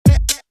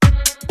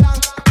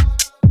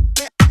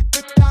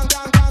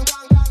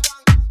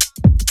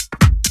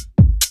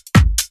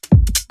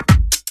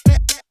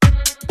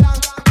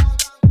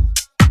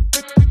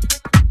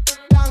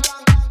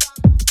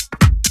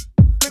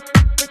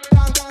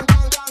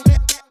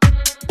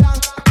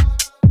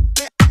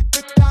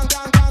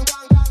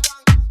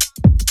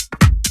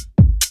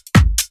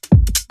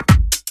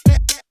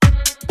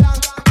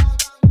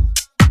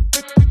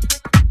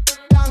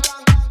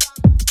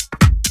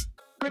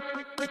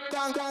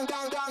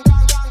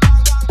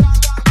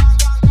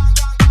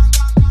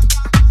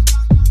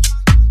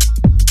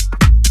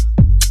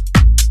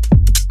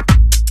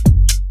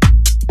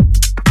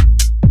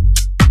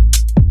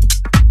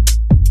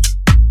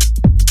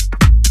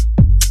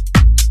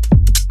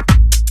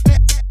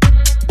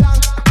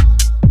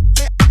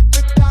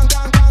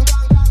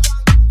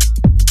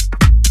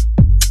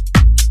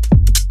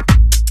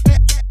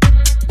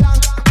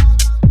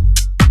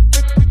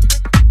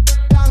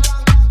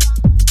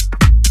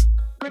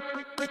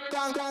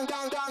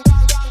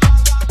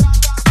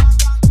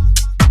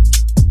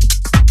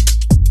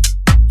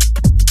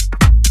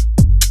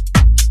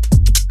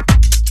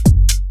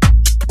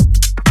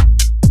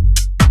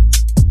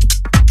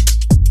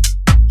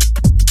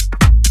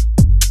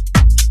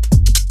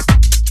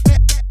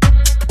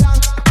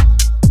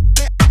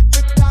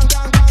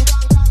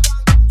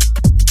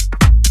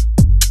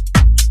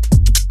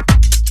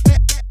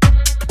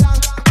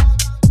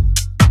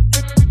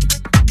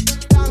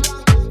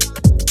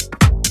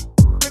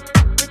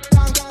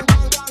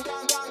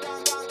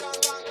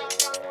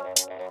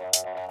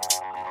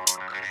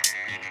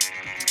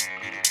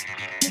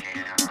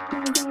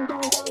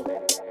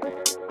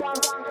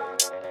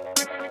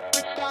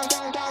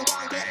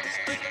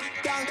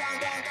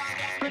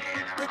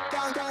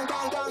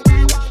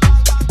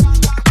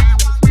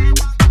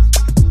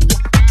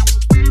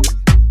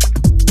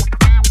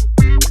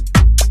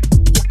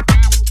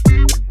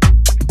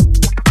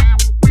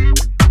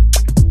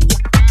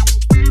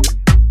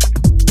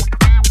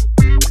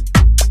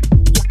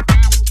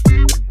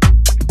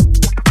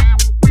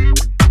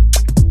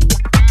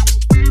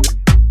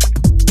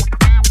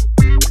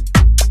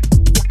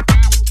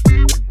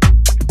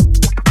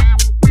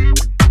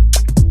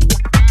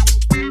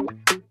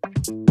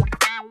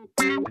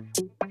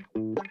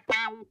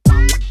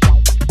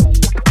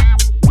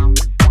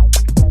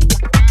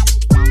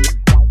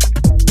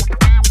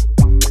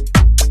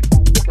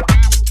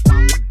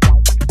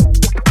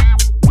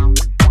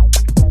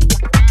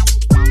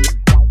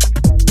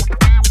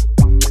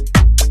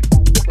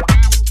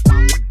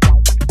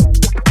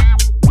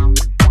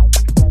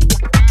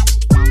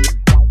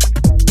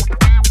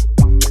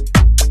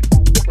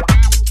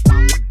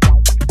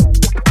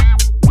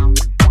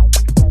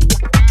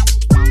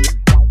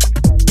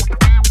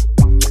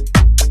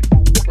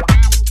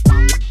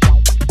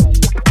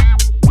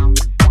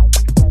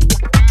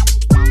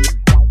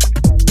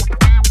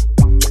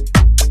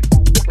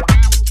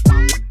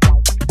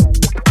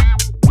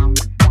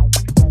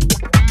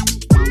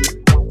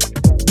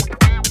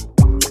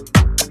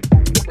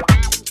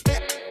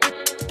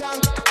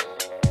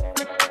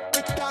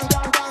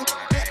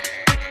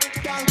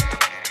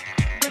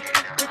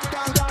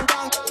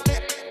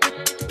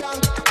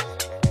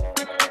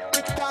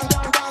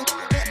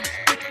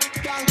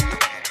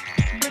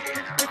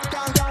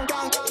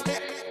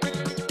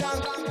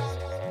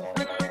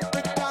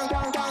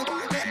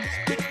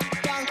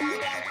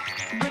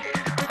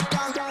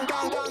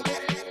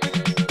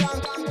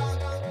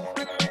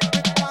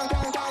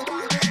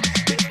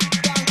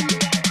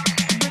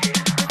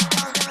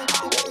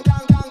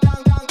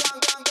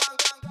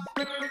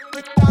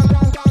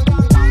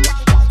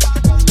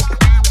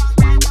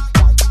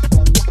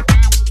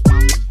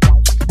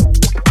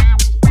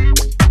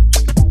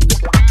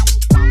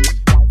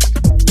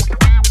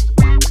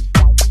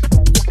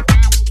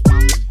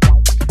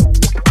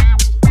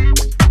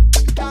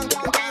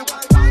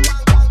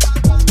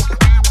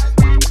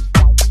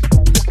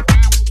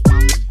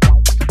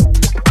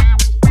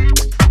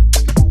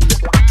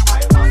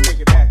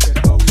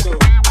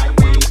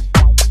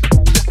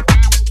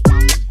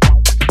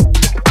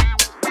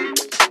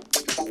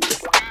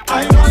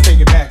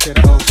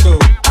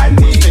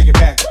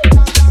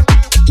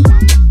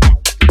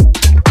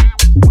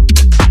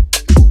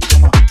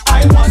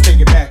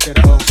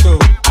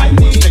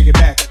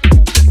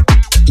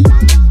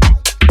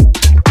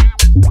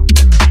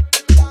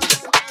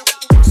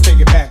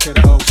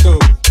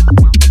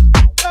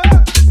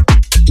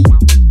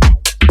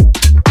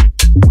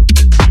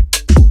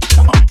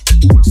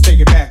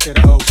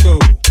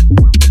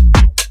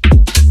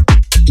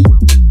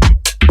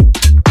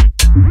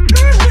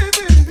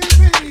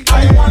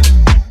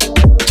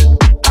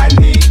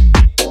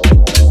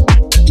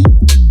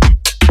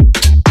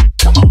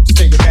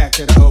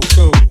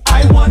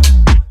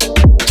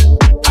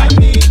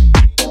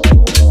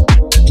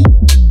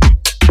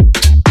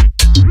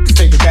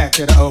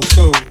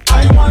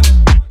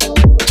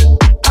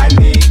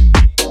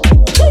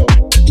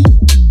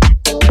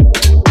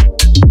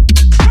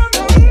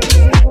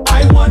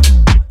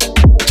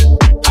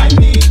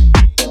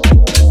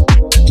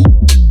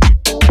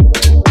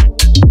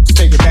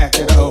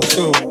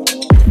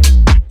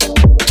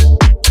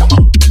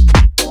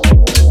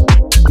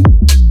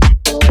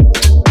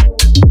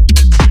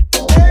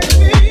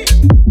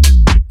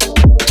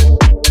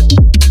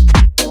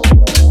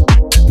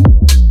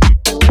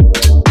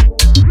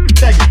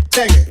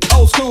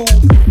Old school.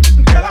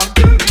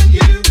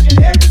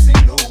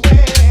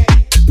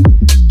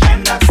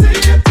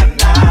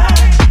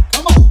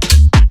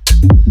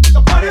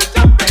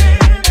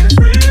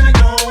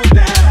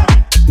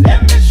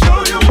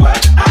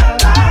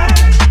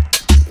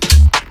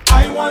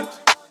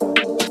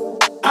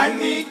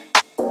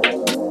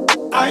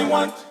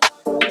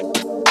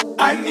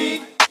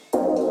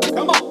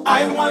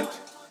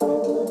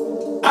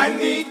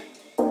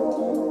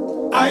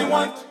 I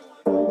want,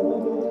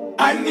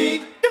 I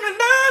need, give me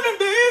love and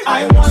this.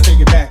 I want,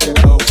 take it back to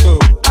the old school.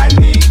 I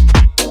need,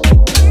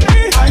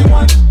 I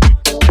want,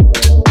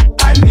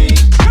 I need,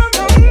 come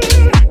on.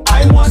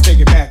 I want,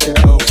 take it back to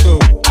the old school.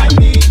 I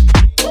need,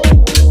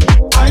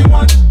 I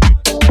want,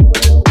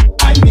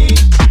 I need,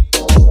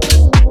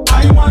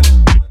 I want,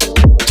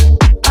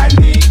 I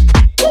need,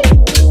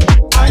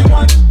 I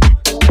want,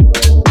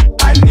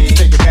 I need,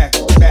 take it back,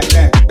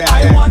 back.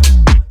 I want,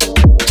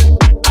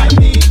 I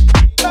need,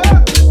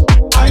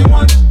 I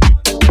want.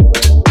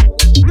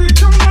 Need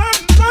some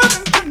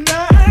love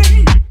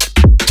tonight.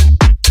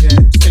 Yeah,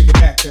 let's take it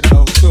back to the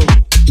old school.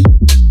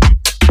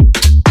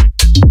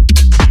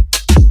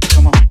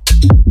 Come on.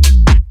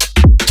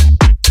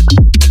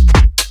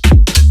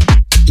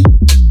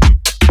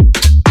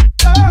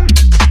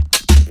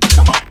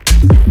 Come on.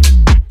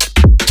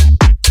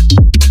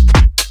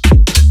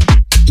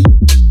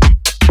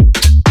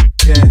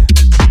 Yeah,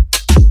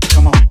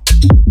 come on.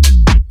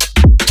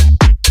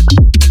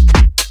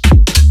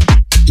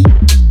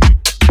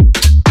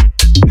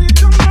 Need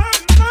some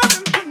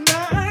love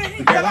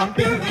tonight. Girl, I'm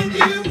feeling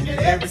you in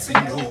every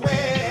single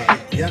way.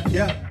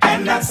 Yeah.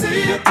 And I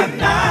see it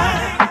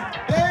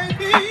tonight.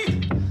 Baby,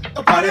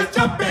 the party's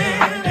jumping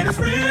and it's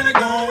really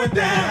going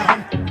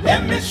down.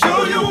 Let me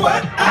show you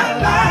what I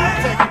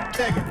like.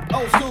 Take it,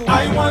 old school.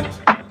 I want,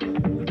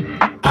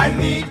 I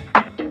need,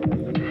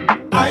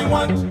 I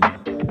want,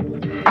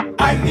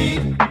 I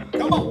need.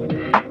 Come on.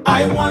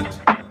 I want,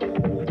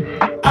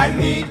 I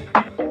need,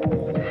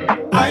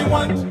 I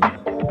want,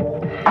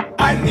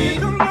 I need.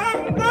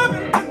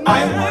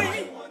 I want,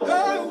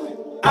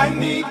 I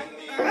need,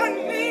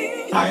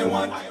 I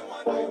want,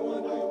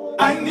 I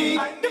need.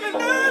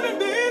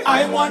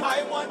 I want,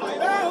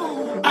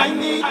 I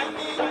need,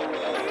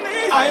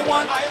 I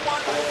want,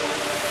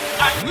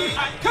 I need.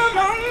 Come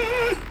on.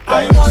 I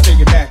want, take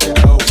it back to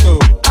the old school.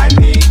 I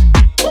need,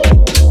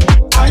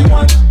 I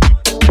want,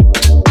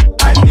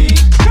 I need.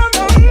 Come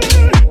on.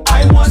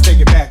 I want, take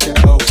it back to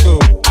the old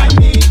school. I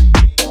need,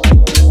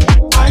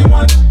 I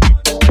want,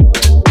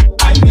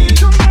 I need.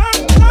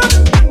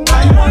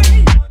 I want,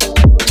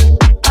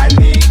 I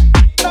need,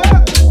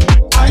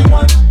 I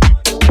want,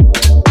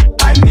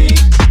 I need,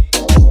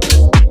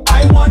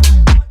 I want,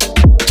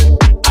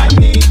 I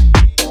need,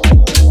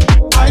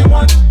 I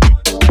want.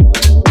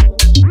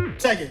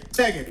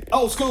 Take it,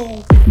 old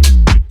school.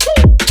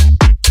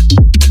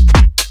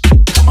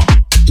 Come on.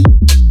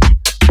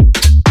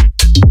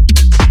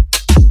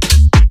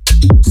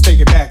 Let's take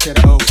it back to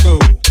the old school.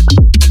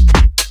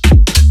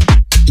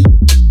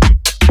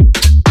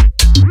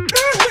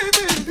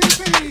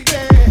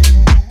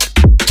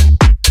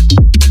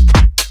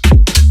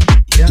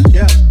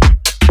 Yeah.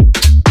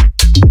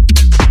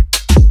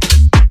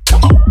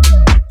 Come on.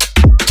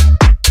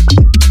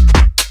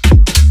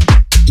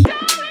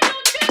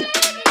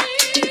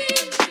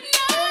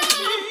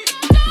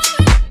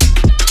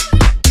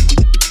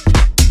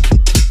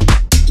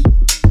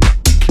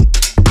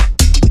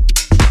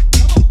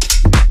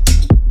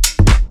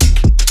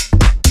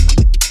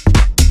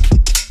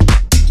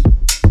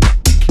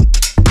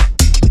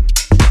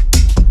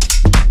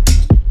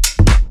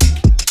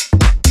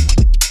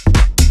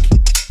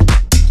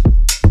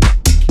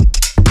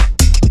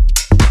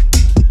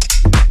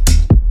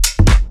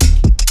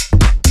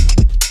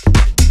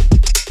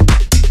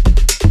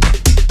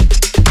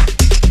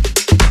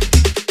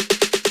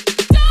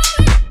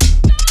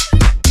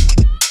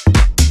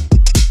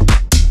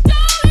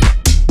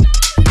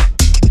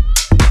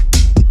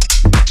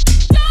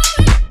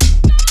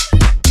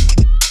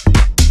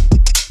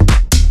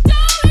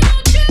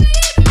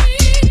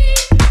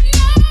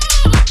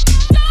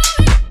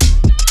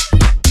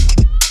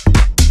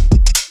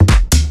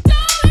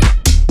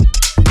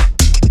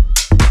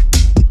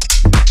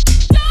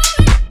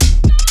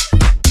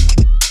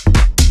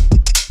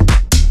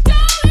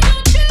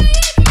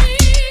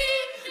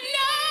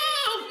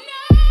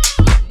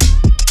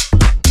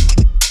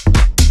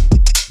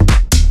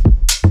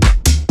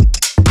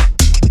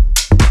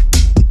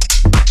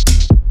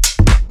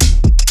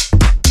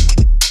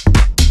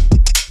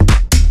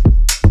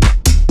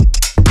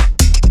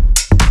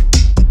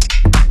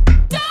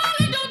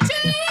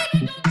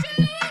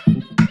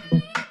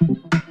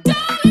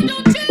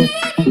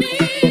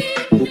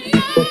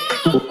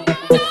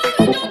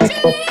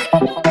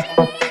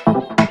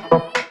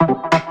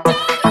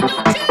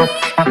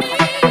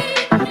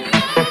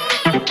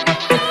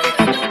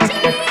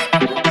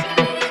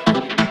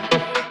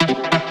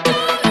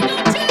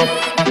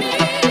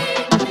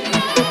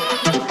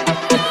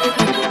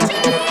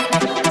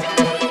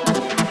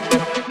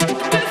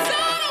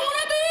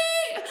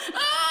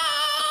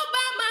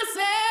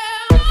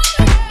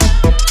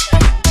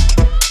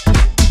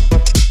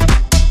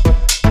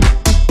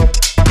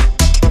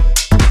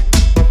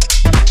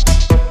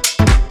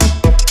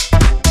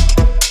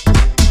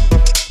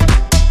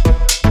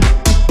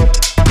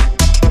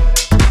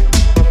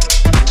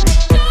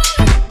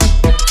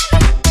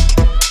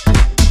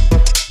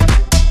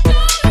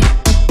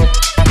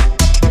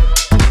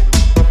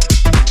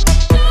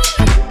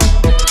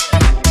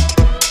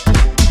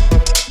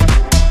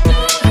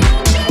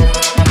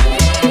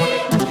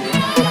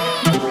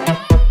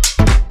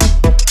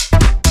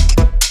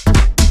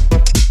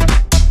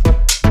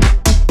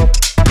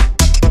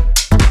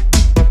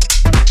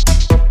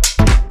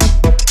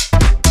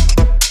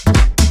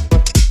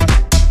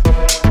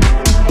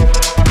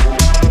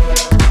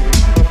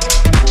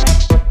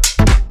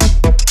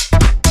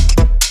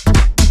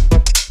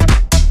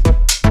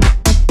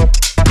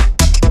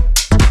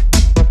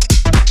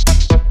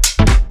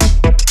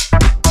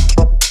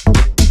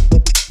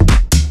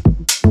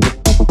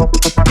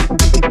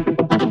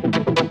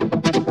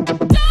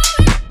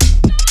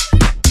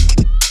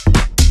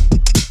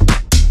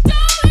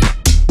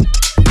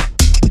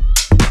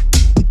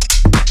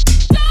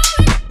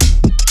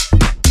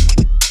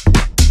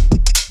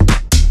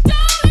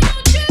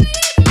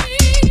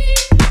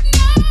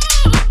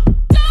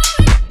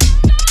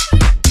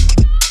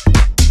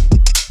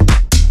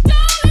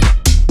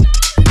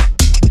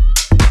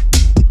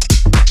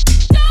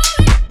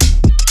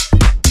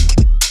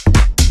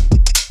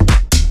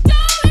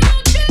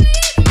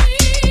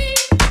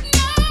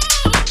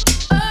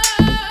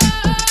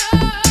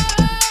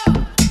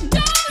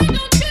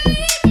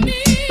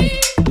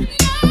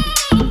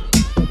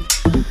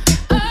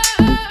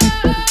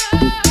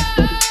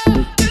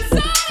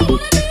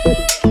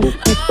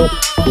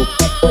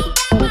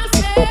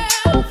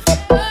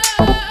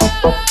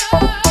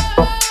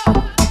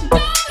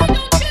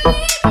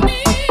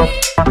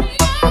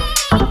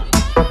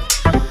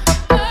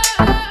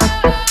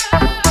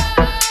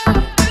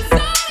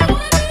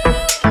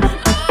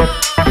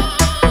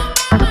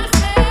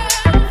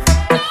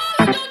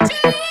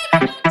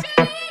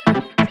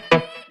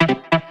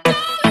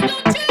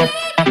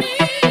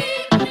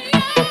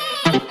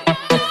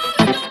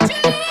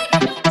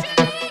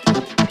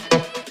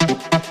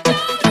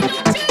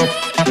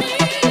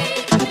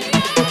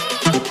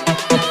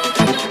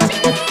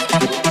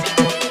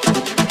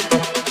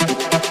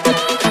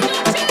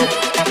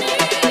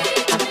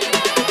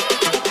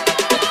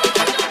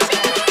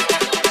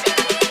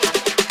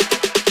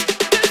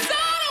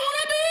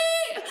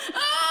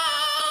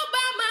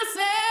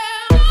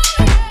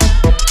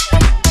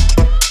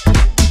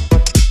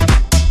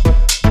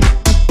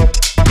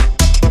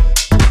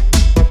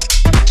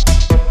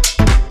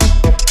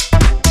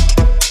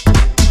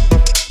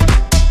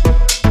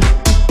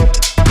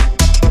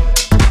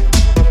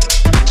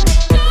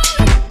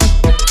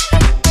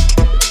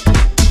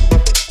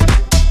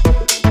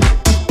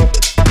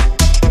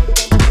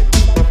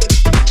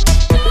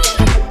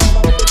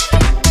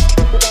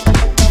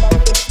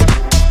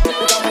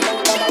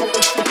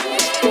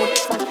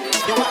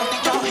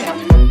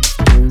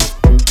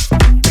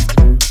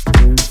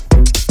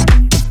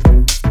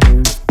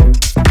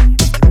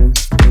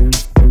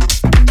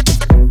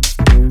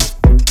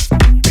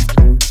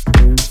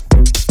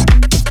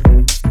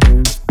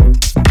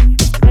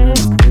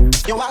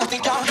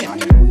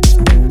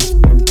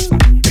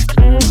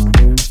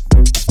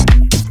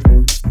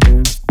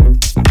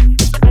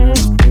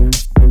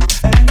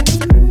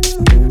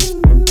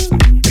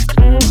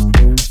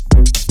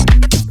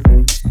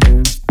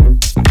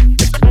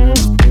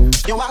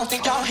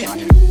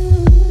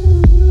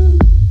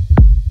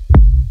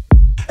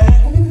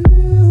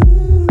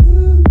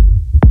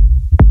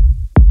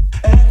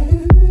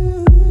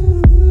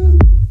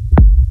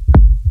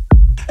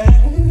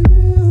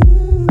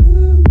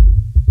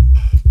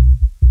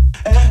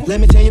 Let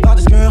me tell you about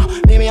this girl.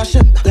 Maybe I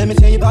should. Let me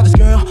tell you about this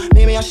girl.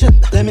 Maybe I should.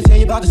 Let me tell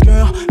you about this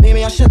girl.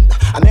 Maybe I should.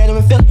 I met her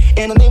in Philly,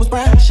 and her name was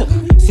Brown Sugar.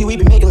 See, we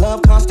be making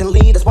love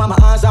constantly. That's why my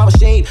eyes are a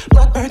shade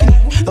blood burgundy.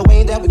 The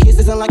way that we kiss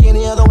isn't like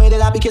any other way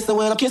that I be kissing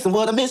when I'm kissing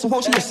what I'm missing.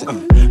 Won't you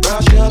listen?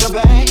 Brown sugar,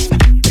 babe.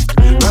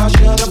 Brown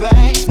sugar,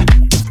 babe.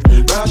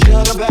 Brown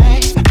sugar,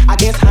 babe. I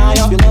guess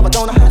high off your love, I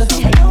don't know how to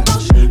behave.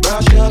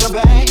 Brown sugar,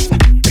 babe.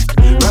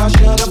 Brown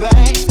sugar,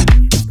 babe.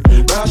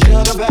 Brown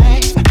sugar,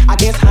 babe. I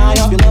guess high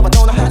off your love, I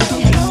don't know how to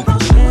behave.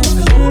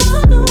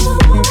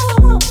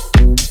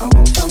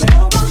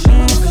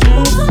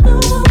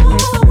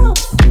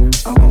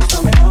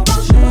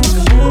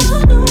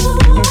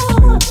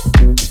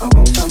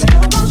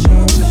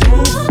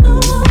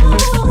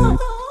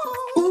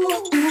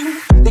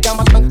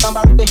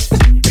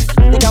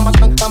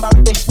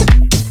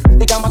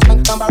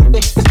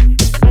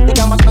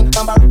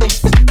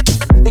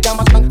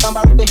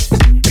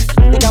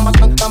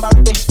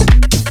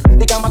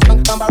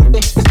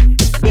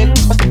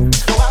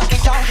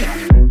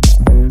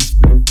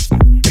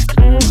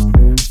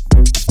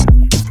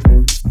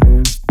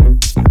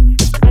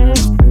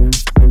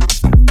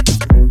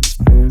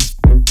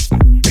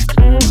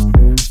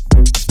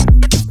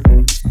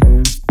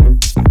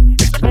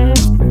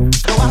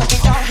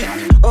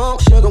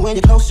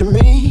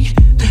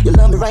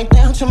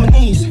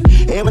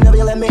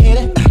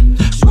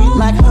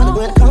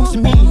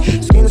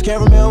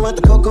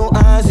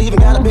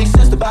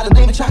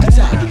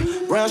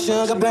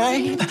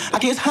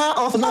 Gets high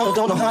off of love,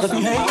 don't know how to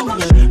behave.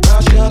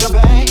 Brown sugar,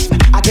 babe.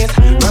 I guess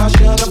brown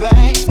sugar,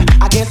 babe.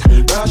 I guess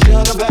brown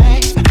sugar,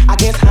 babe. I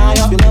guess high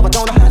off your love, I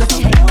don't know how to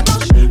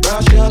behave.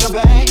 Brown sugar,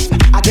 babe.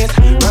 I guess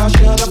brown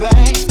sugar,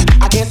 babe.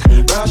 I guess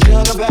brown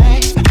sugar,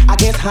 babe. I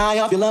guess high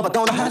off your love, I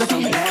don't know how to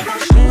behave. Brown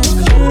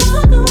sugar, babe.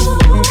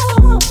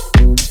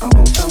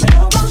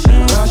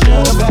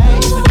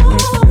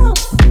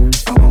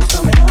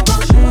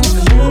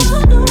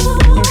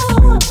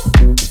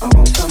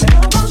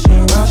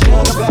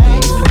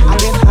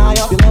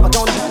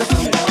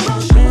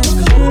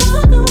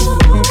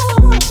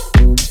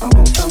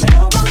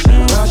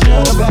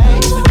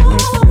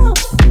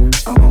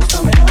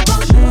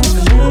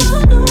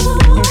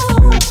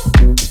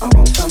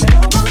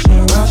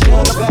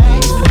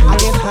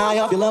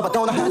 Love, I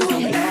don't know how to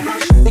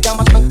behave. They got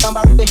my spunk on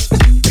my wrist.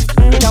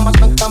 They got my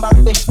spunk on my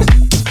wrist.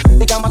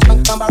 They got my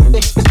spunk on my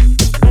wrist.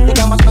 They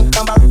got my spunk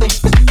on my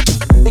wrist.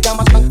 They got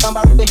my spunk on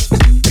my wrist.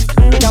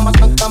 They got my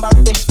spunk on my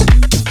wrist.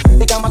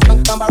 They got my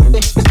spunk on my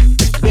wrist.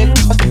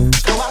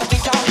 So I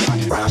think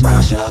y'all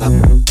brown sugar.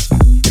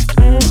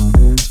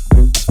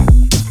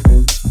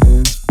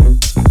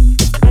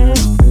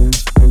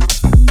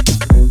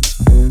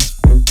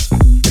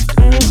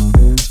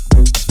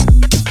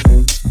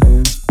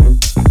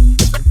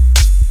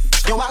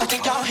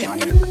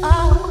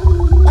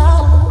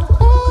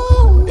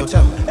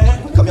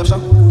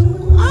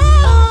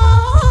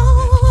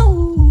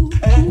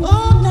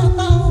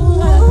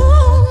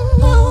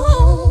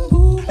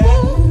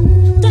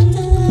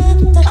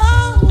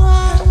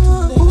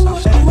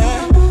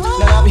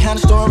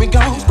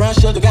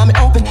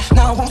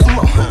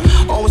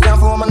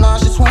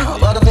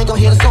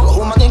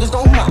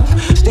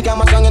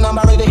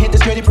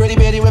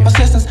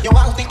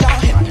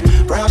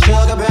 Brown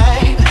sugar, babe.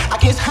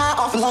 I get high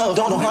off of love,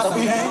 don't know how to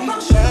behave.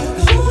 Brown sugar,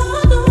 babe.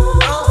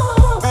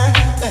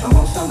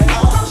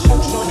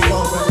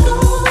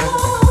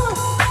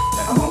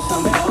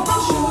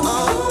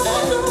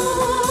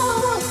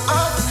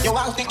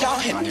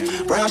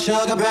 Brown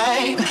sugar,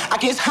 babe. I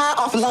get high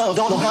off your love, I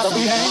don't know how to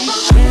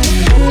behave.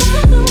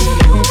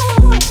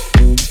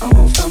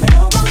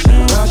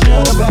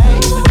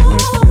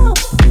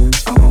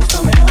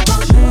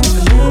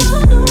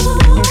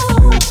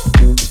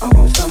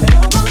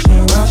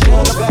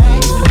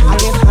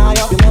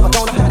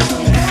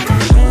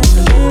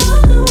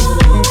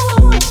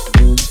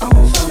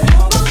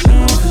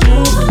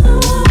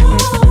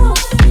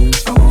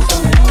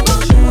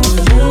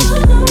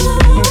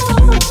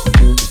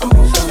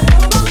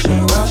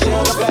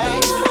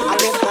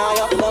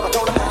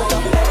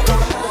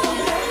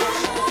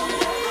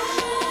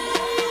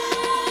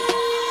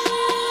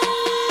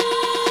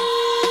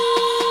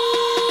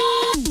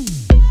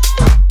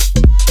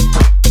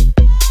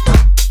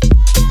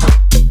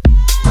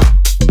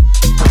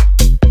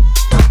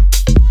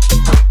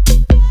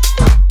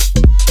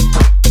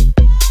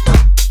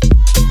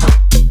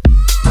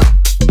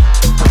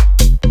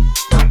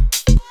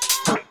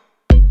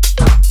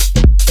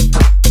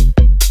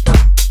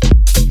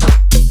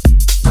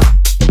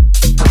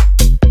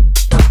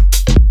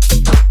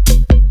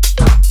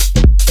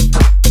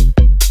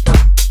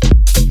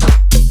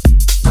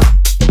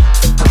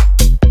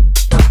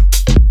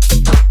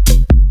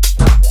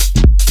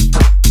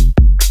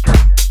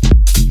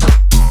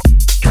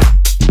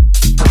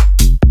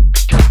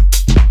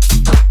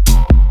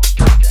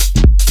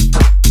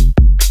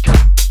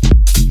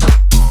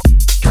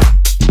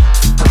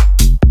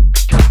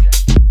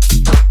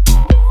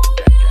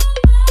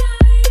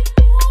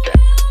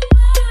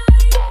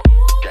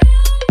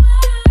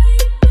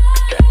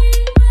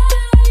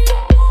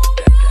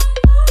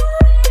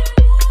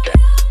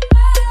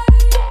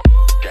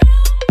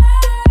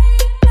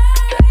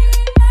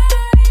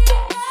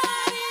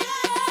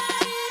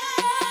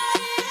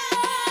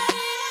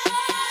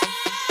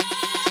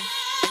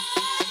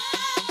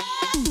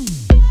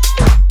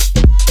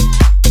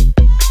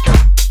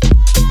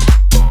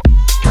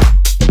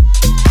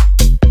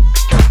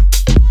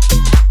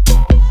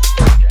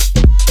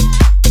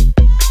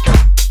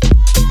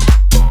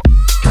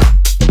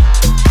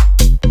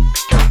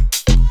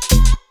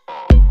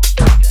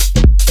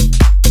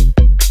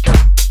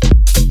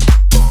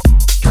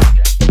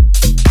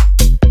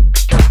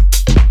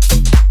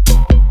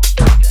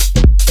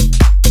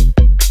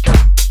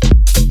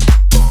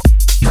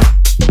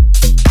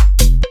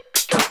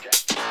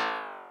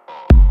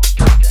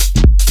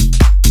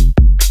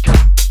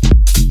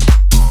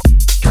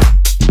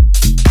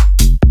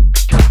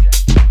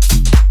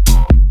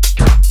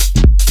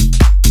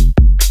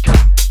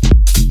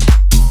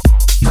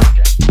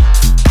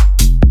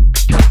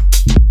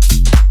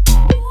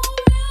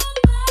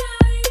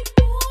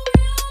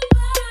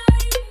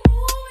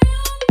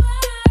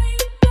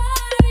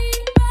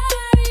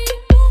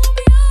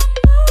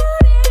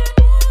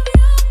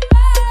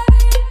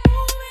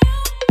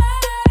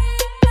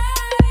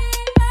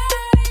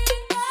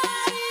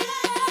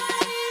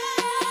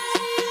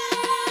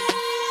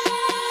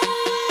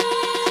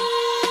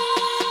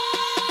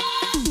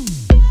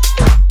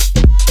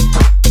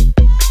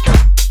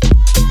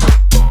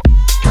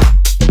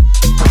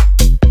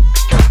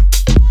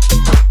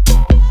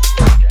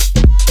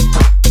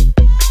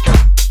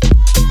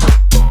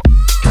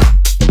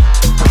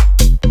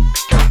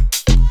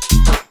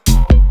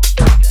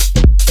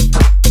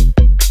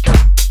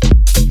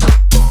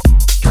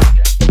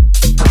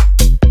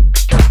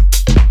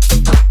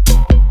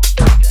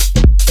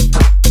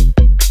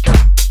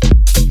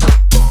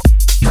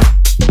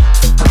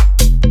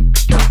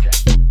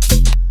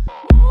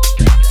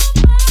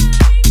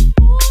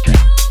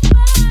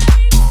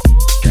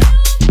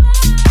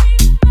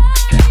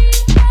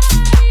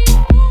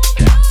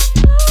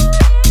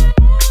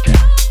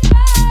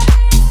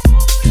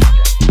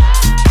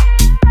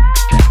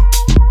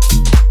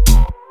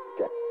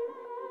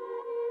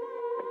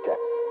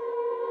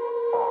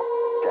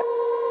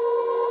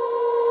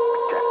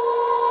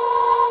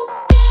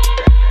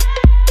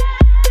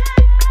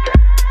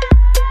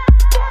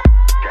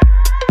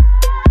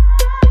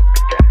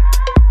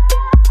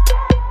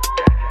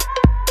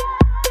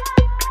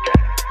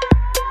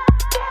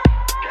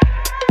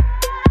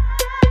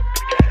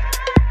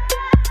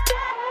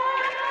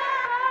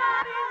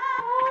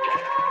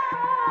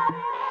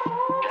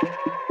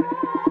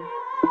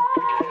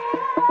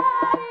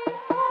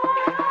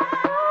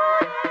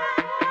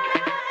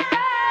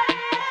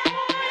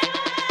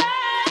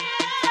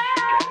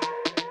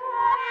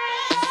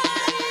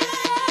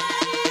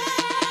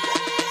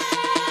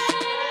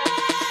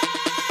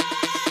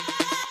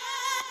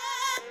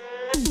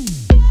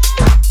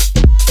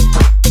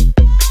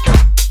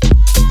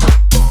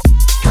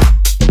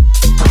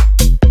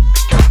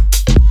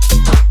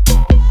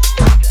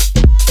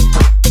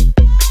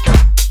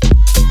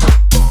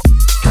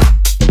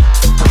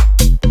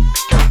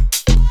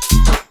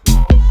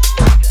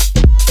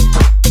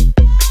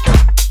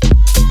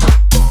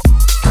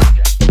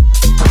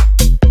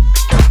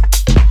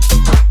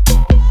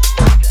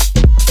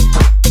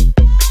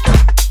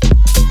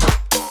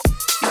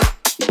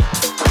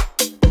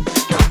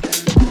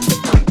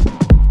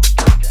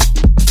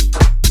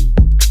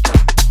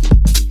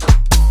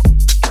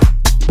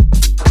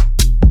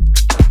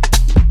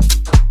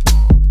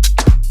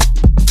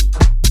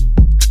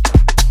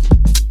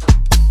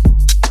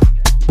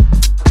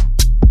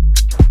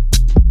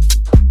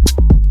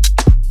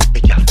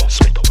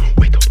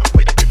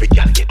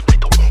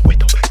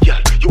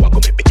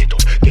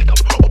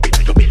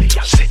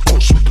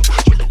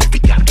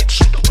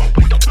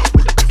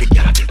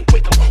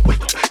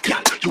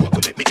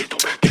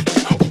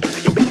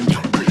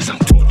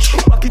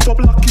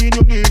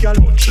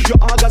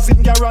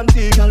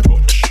 girl.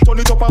 Turn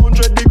it up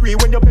 100 degree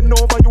when you bend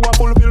over, you a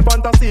fulfill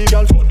fantasy,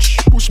 girl.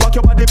 Push back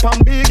your body pon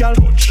me, girl.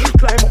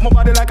 Climb up my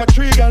body like a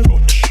tree, girl.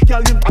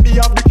 Girl, you and me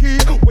have the key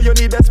where you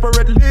need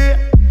desperately.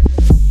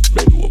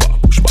 Bend over,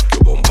 push back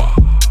your bumper.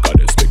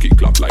 Goddess make it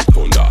clap like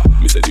thunder.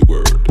 Me say the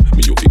word,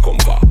 me you fi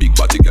comfort. Big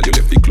body girl, you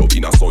left the club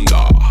in a sunder.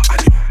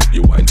 And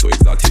you wine so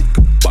exotic.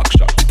 Back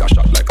shot, it a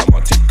shot like a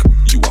matic.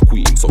 You a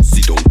queen, so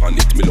sit down on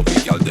it. Me love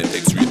me girl, then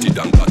X-rated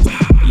and got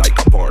like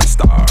a porn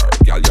star.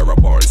 Girl, you're a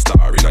porn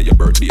star. Inna your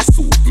birthday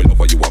suit, me love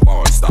how you a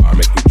porn star.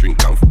 Make me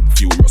drink and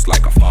furious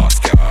like a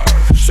fast car.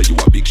 Say you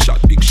a big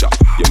shot, big shot.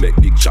 You make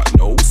big shot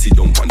now. Sit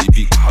down on the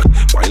big hot.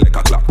 Wine like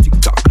a clock, tick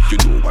tock. You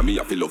know why me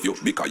I feel love you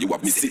because you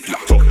have me sick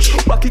lock.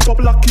 Back it up,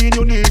 lock in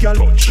your knee, girl.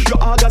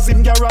 Your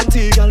orgasm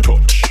guarantee, girl.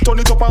 Turn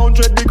it up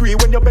 100 degree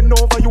when you bend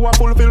over, you a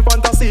fulfill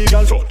fantasy,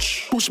 girl.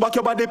 Push back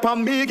your body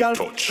pon me, girl.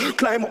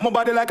 Climb up my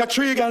body like a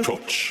tree, girl.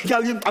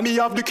 Girl, you and me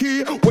have the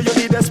key where you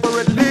need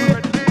desperately.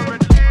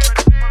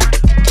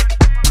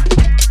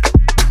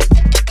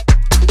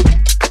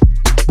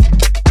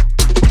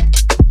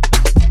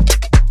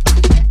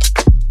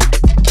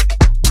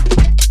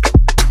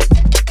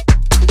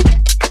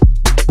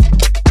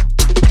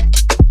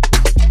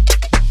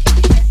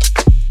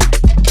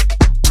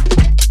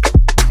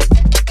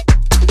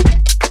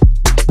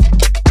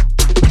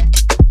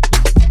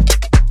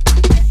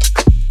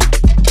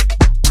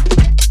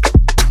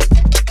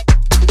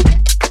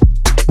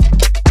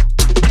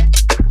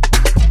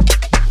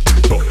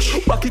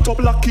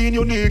 In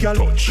your knee, girl.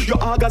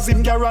 Your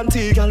orgasm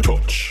guarantee, girl.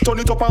 Turn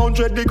it up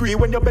 100 degree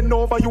when you bend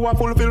over, you a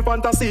fulfill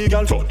fantasy,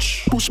 girl.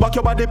 Push back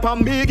your body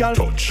pon me, girl.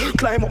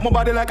 Climb up my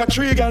body like a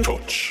tree, girl.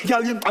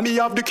 Girl, you and me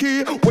have the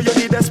key where you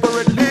need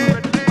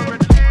desperately.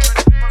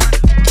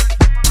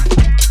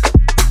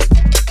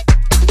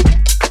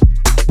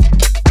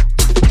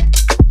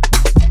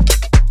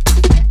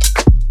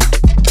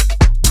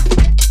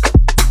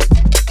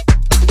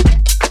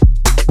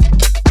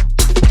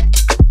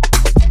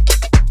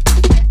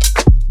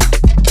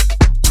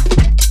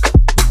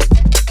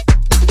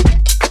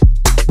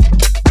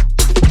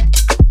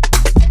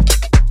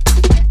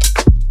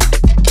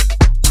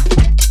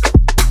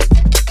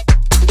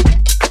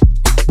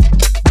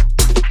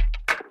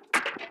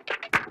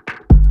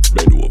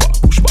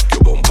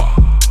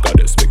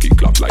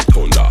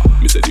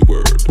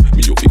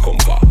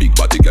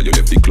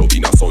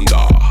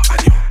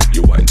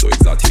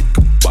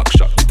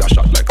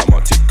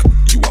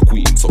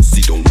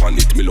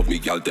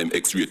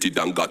 X-rated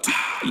and got it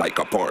like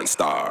a porn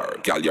star.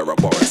 Girl, you're a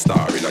porn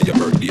star. Inna your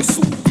birthday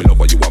suit, me love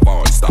how you a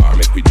porn star.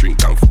 Make we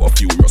drink and fuck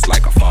furious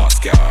like a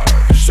fast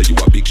car. Say you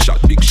a big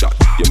shot, big shot.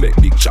 You make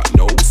big shot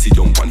now. Sit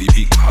down on the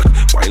big hot.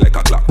 Wine like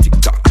a clock, tick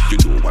tock. You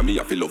know why me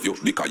I feel love you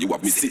because you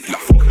have me sick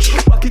laugh.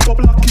 Back it up,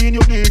 lock in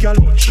your knee, girl.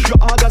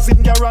 Your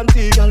orgasm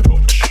guarantee, girl.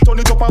 Turn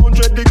it up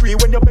 100 degree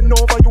when you bend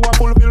over, you a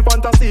fulfill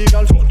fantasy,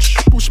 girl.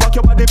 Push back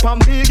your body pon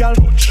me, girl.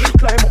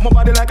 Climb up my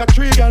body like a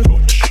tree, girl.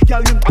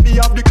 Girl, you and me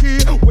have the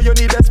key where you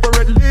need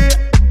desperately.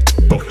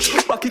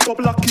 Back it up,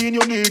 lock in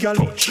your knee, girl.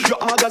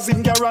 Your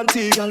orgasm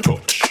guarantee, girl.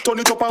 Turn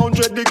it up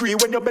 100 degree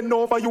when you bend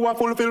over, you a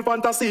fulfill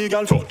fantasy,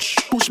 girl.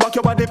 Push back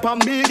your body pon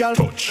me, girl.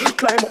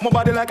 Climb up my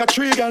body like a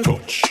tree, girl.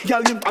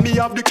 Girl, you and me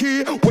have the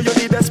key where you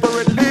need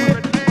desperately.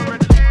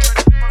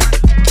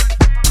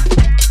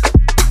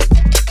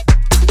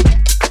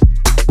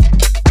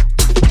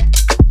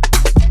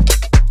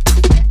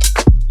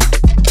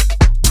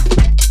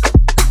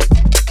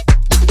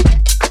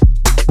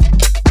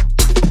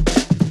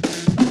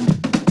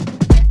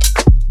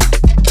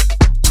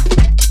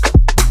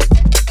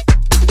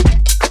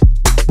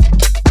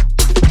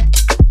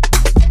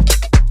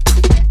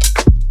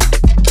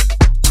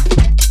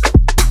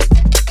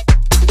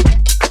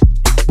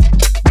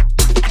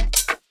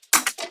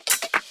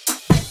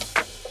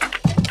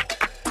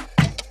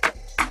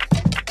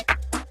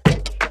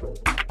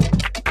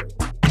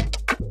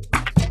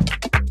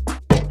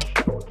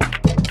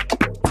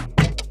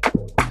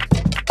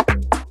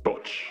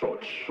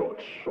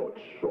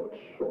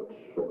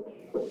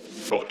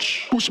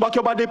 Push back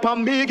your body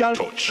pon me, girl.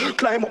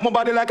 Climb up my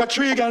body like a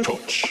tree, girl.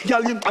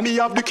 Girl, you and me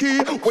have the key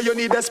where you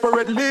need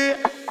desperately.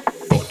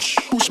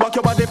 Push back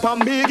your body pon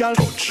me, girl.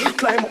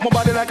 Climb up my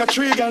body like a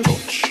tree, girl.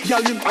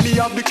 Girl, you and me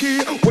have the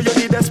key where you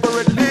need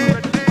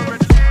desperately.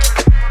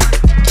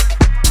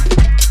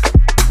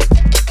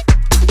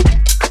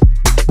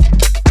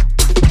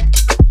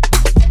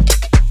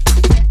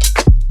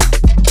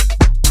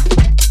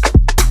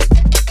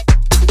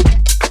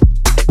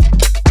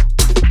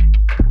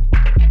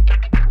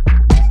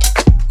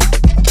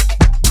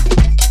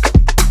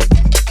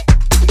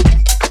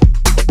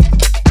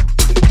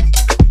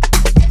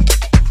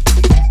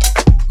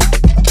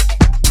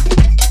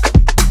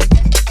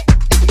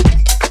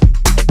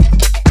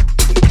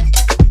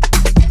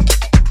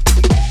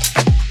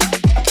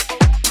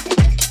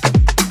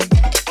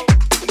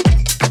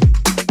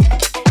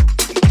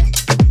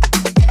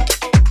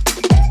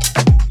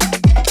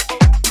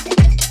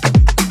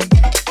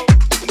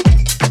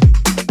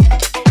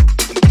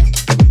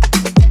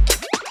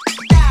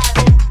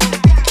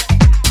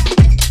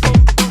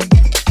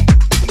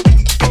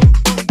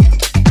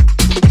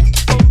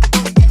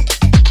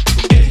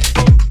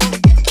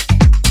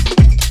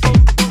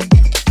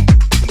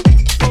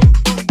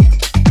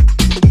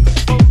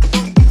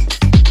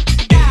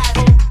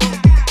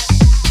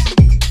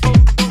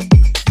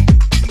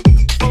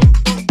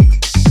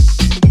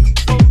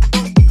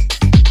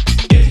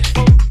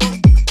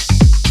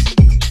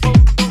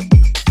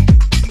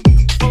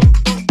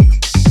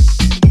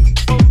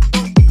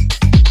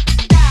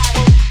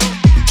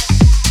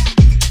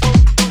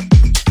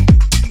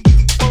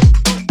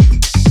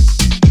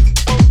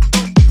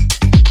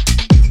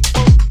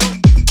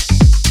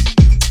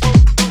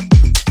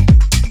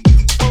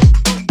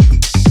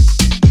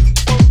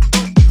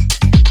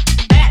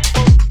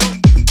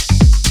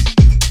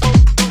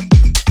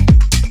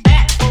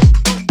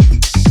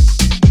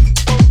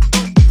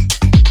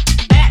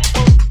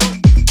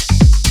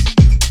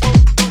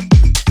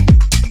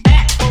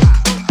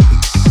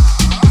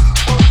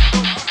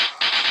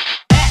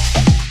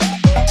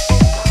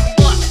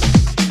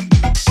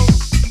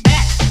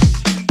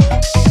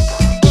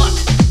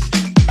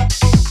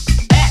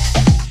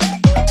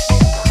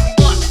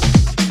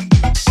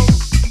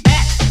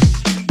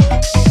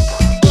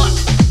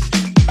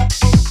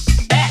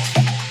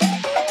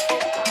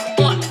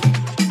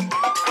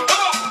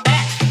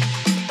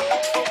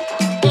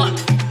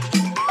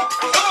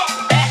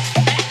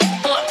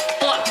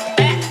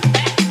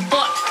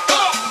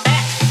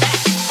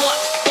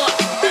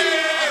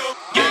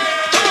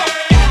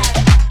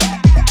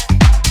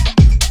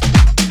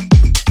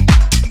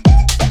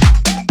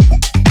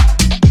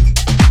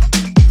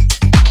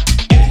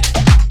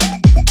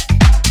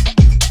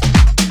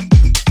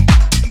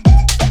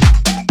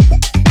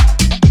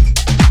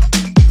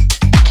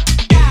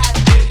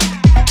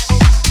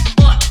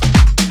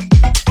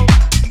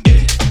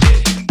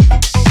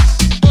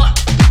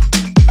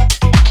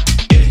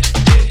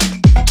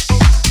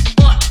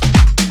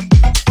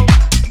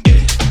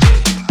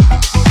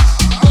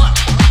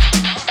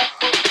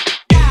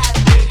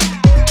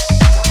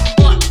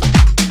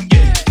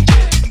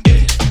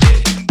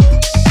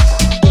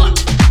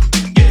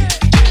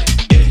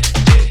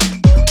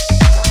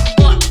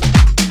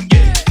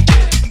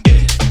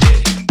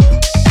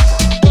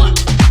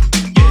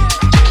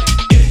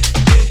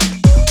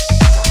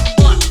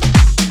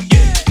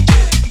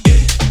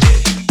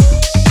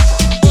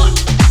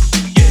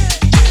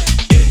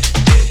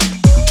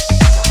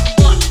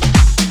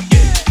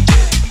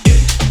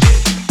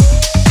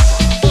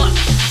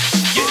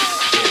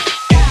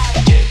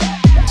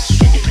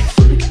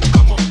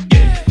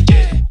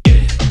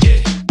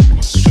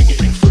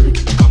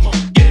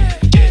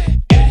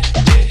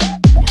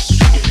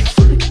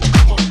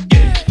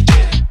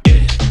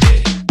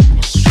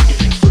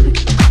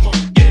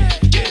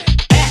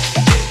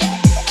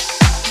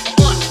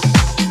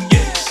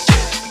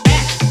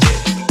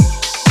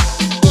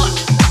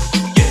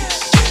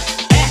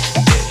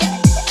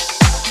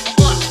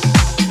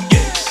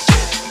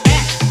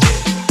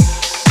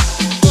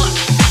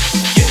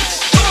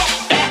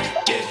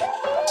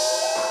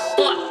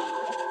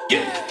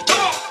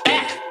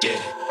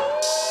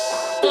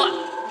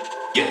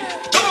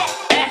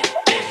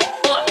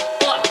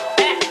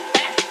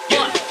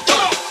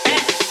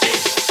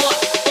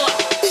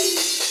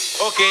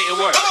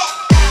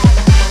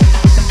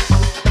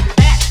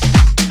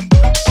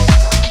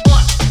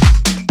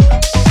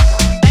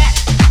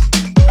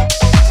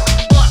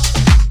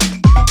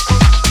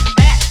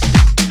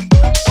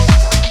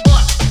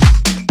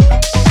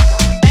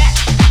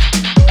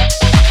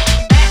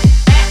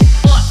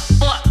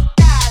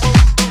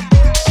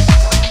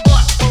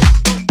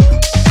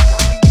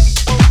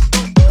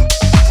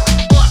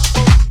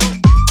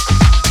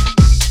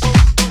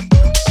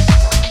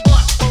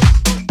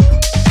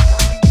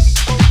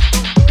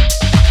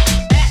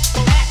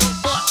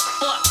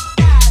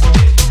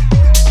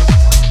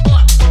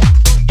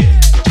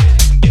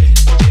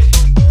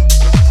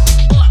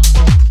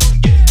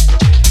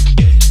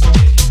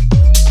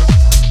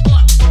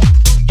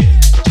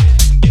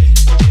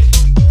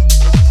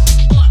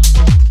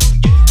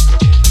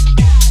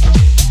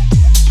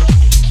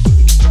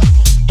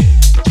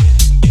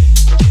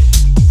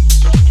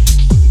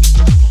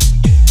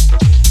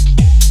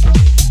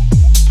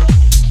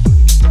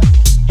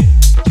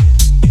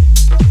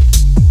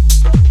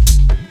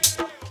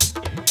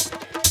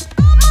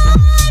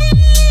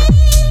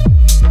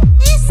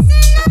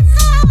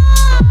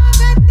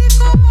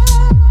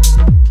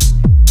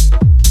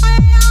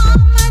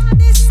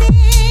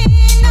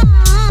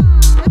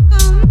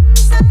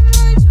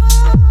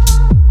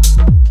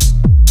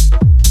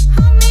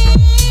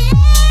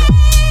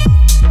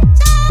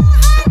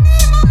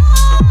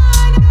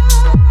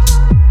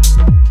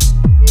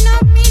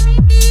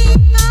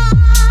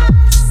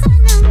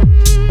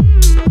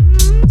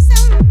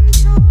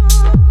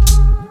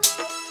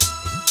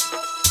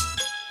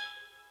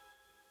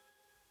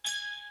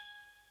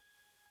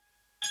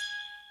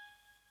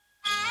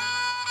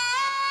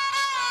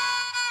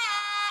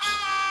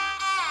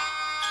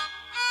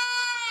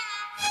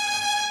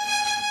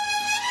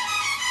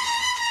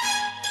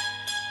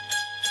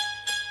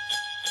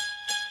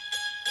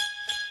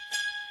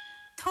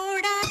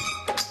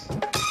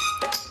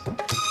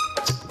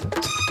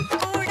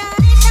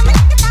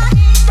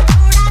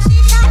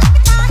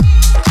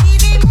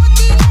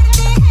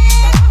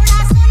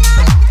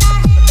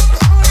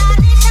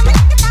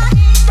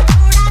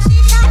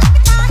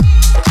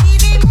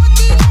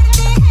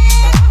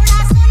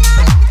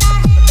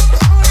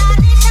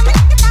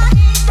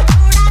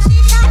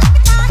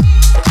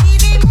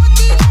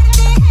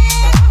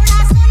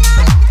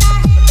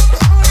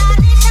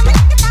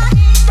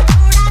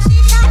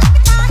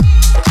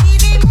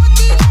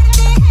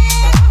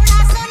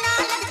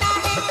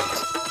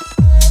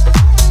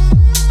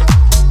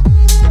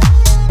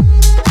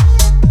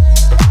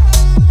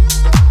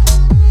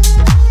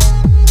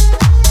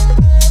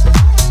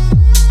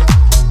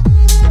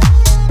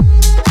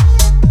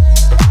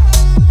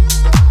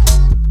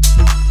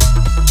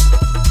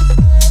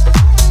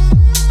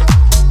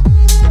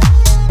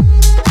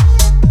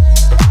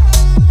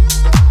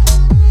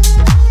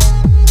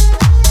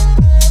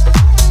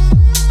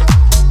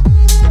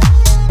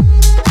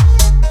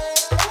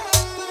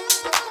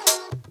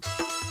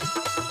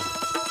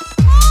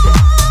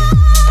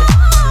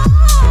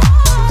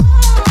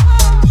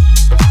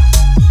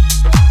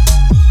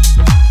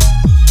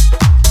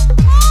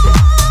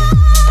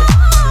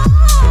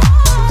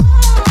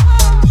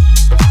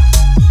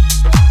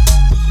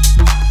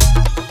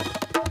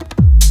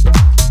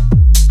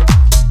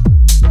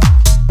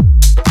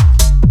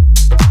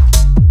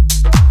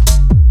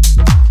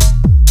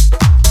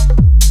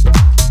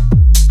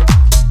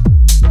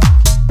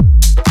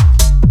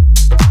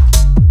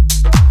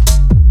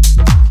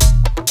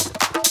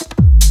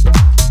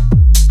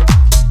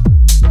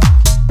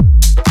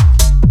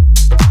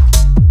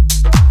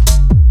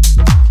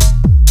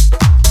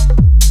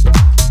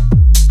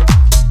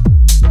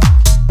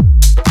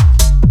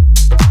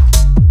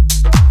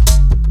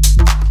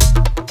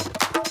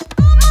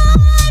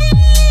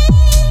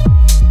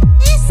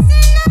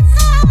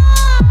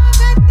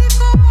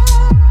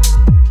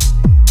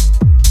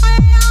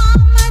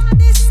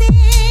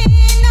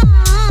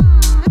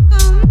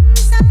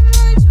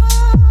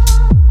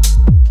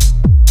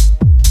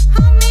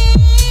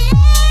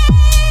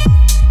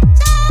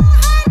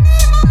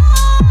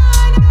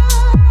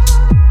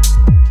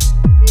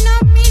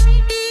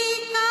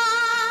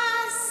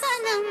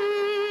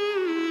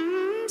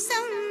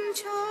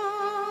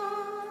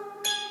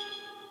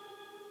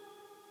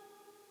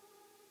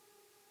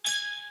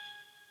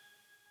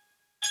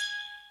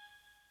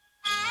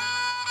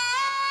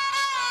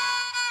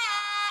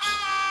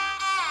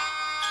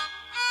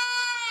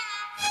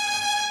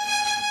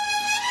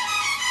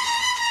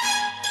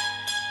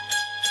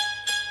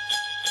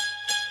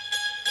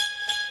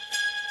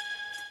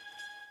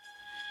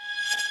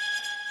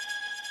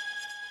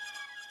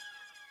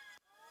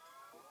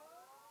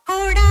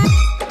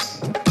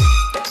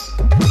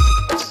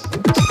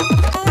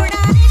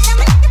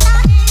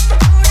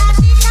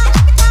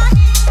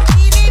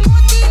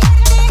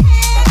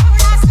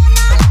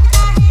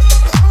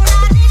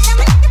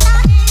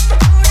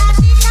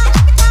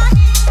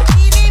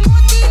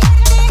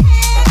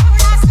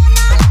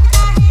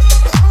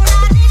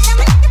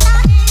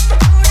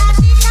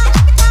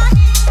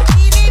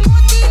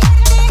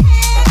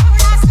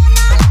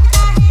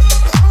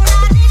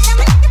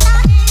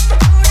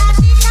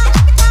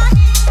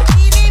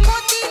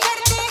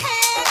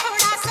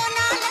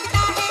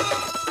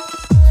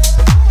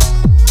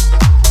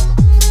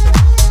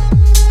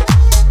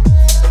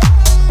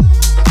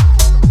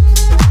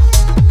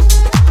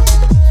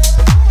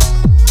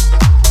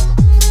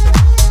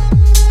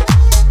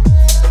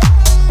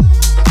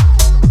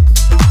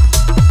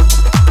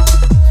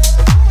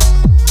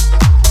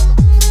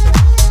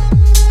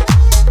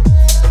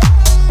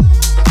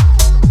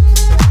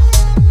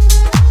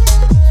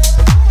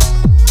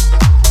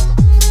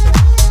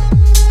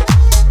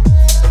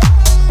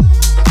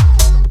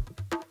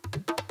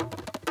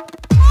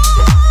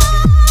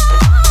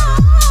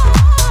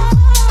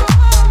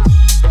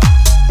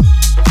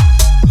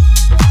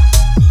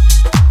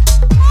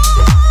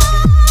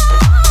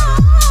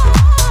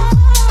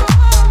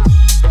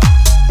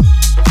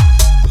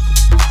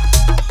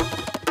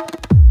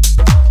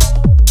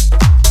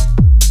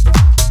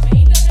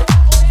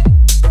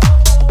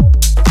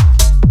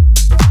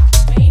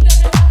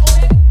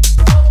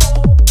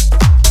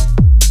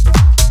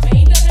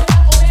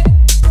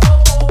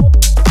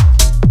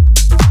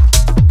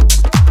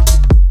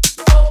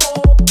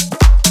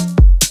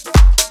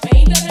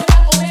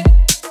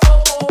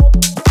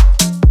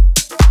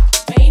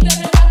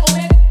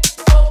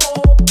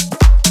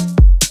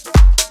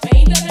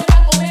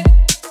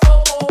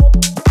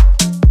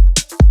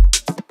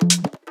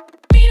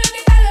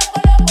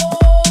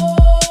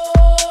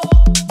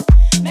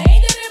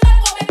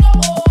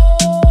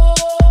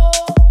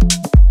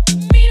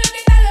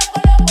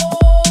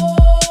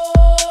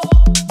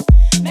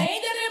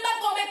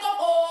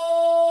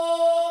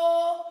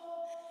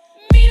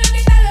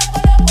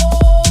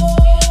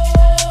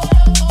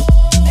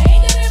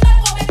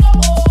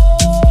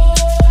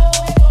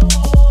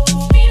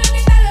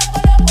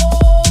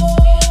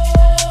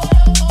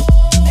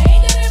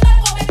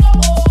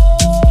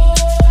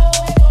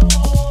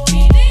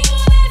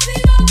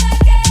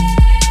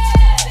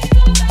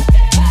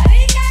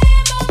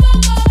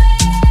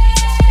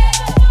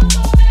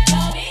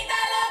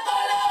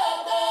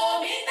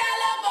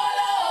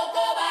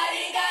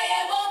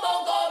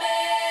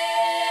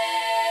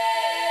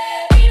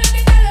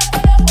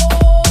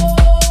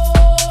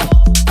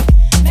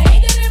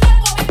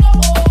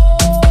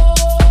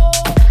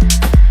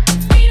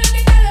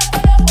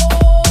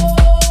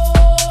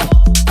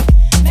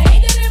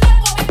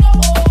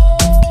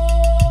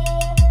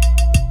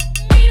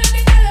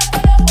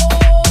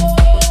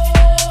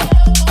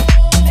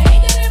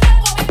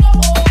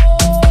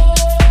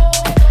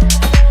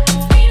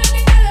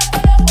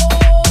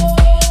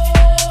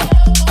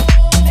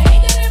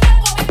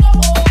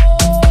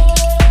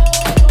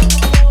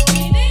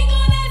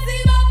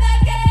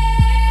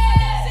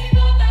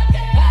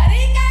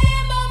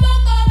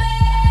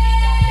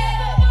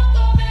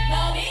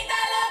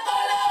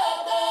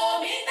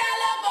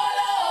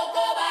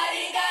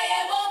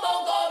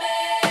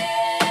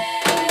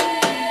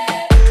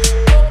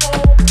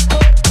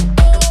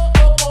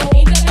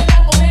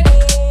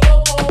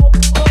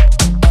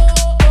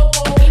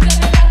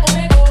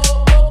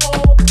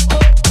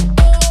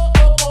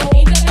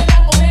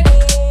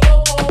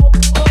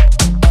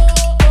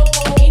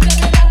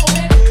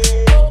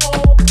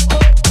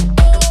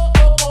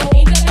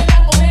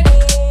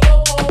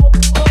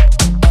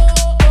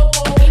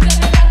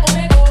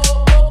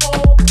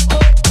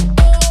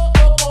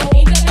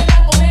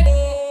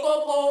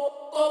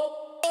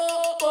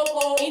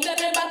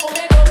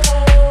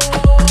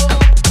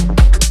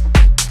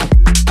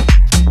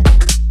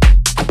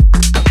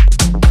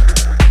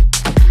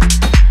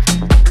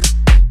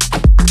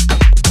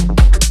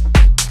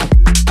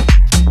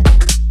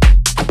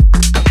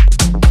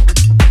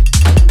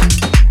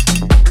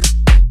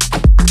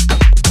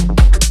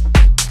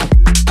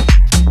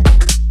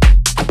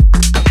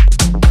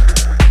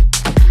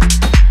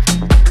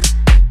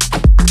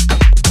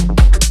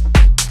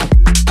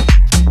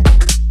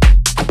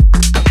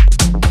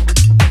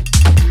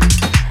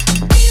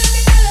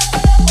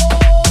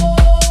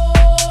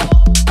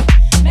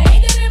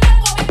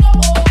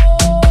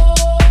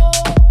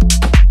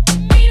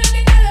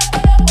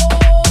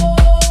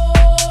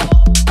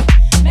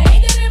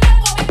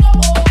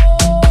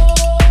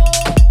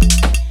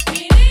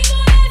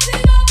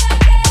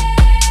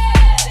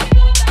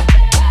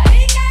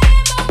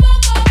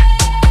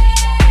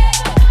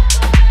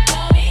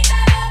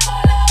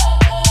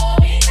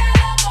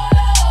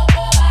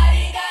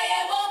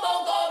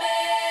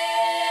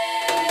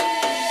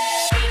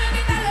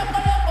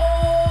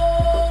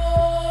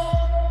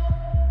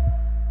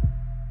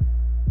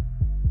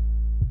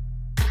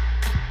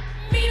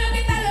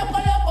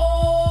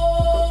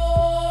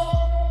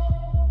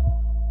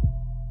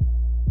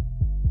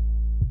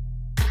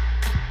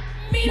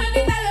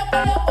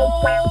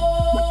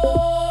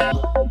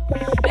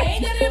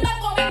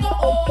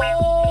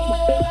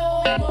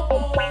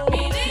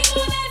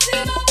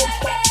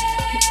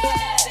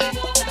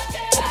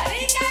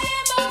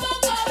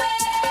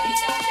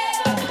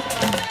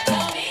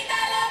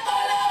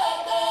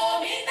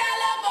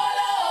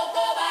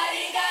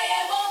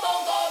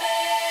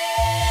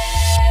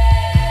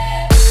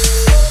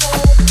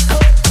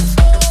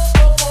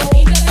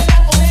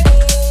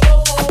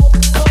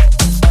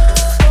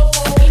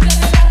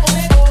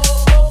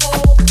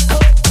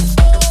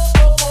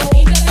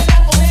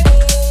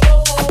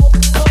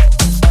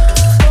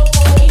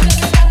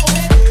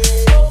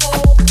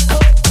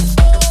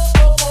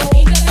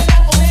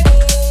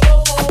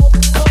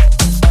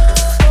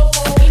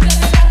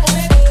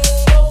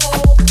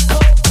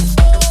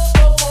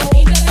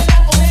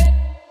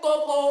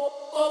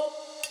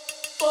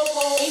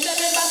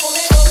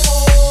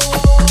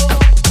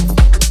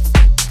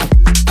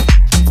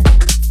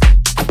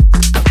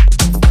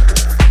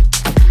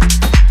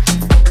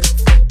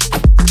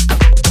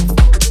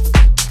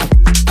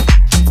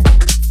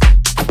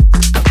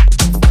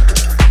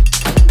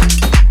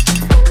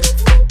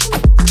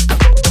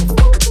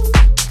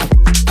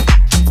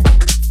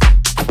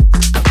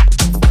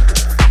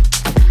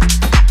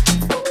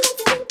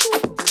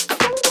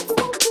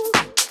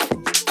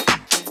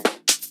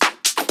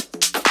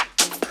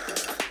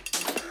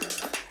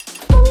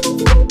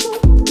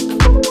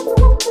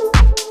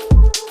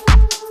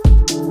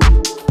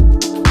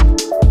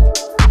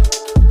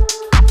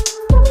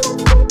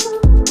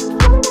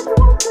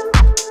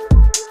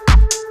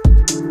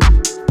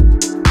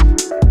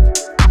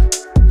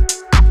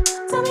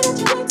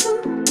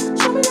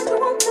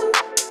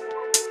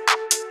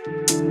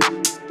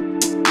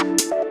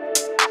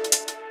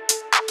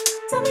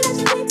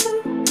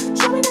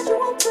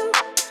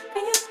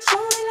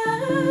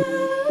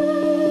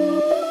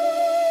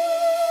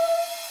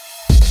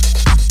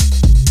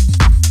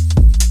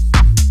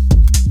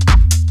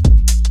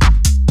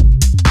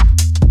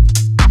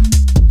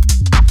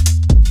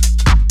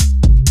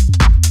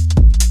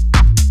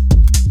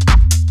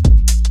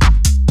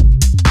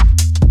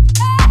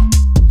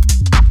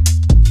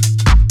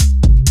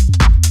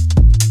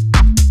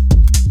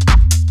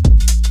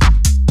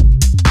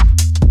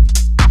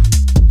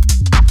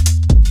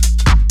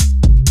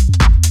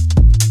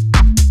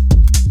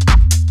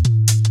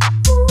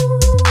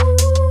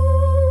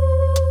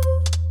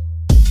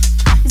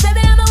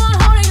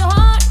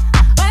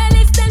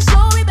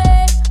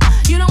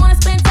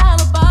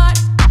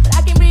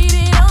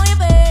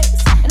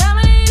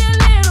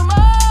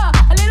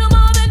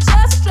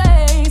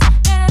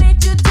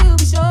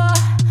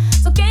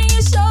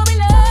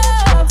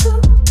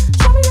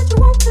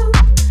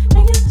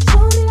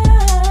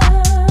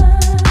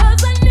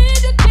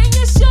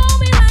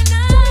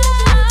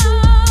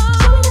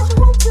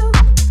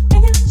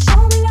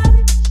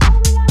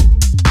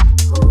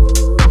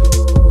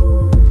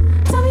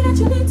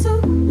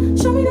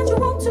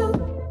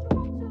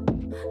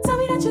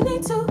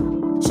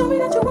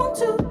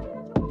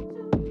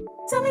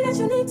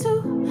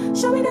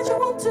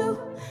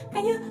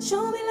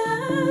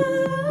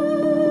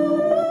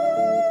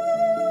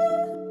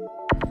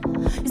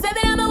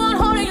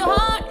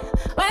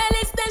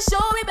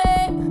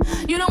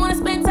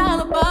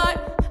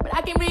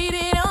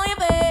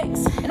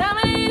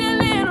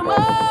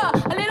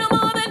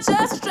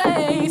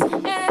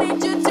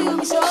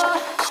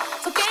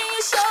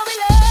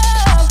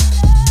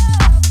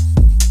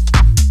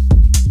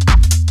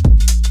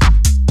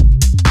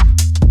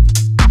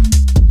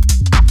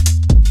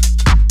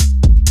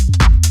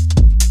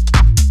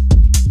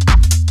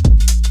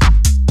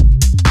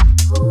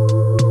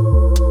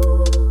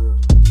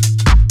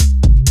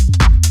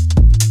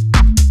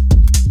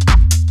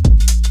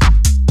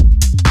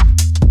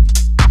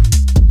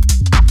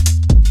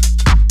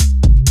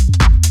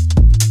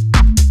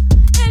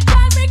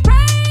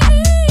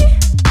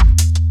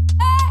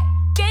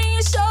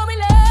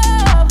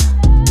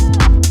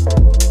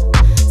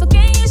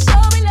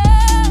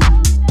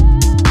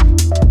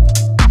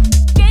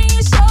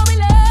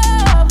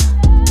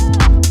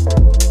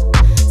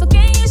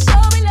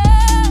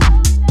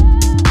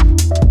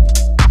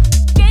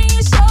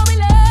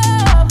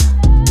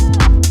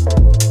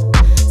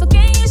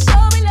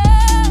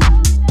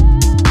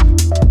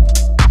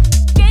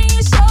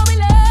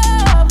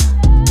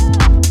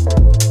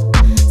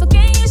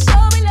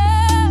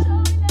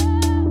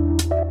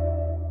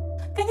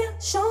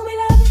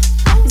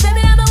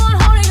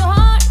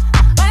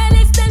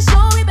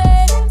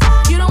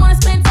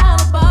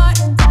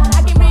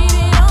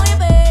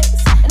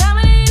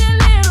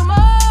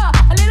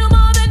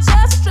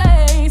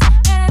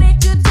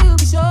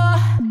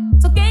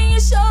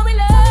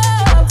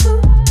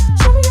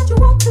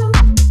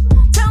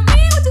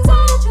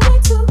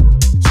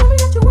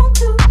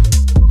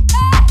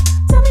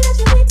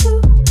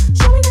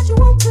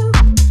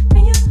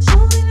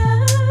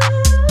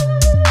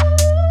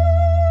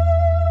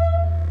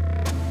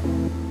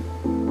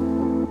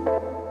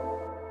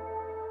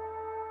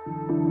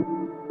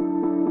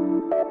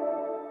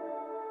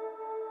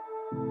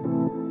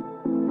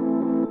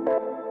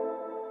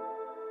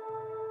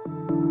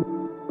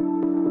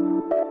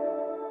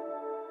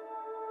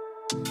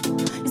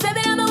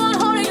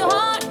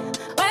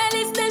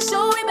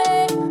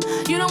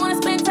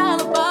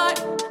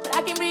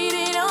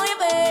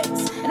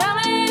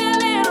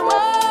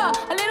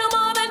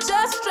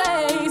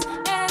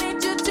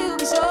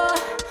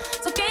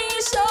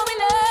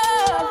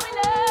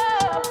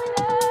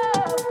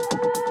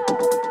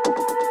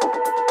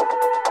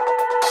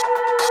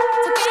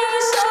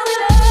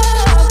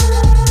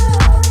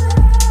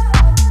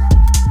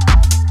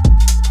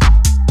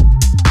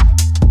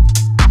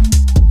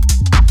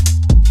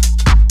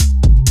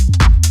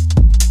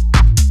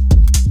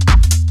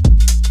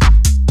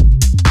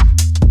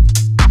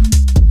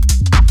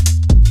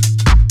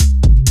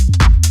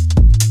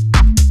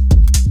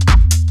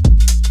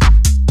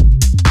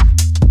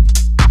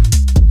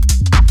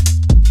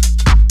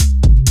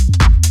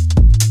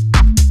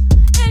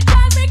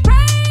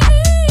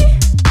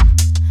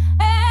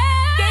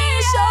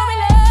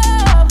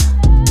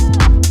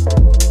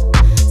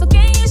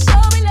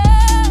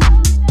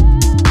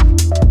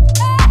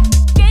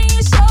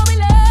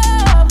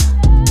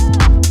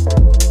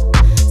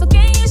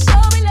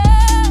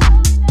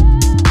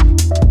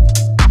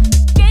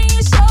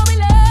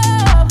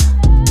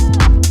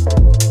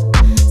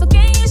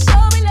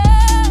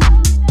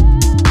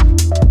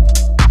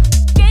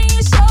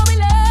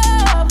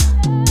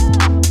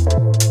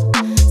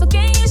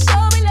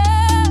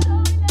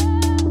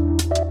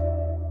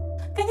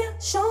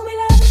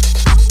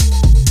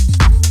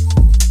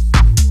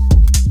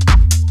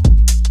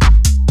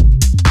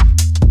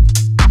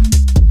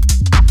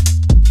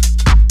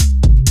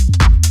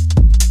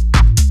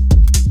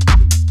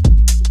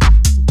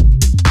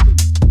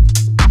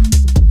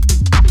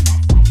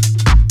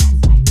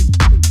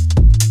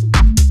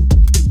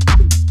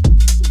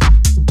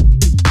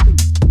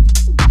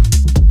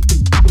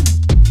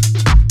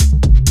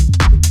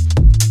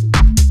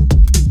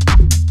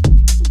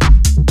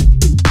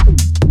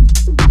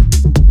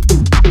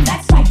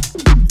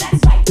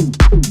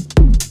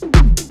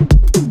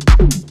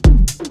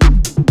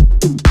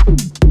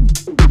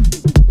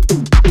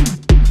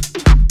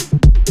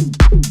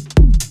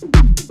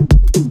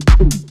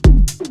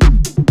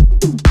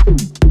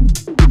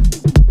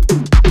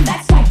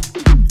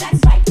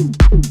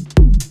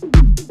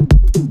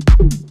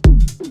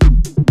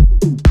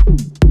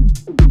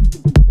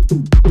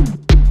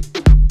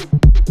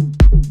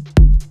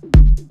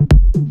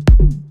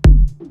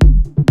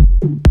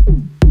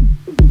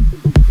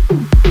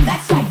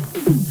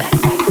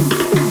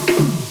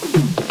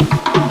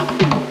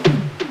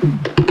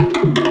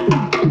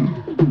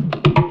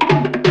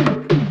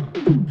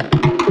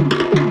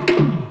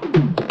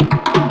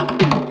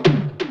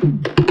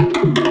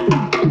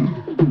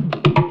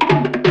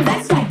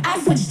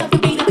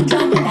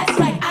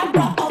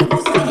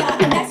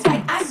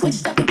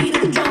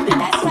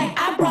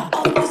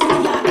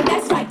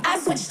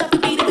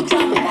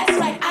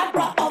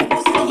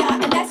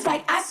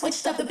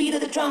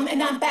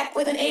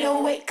 with an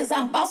 808, cause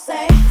I'm bossy.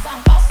 'Cause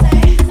I'm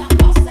bossy. 'Cause I'm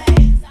bossy.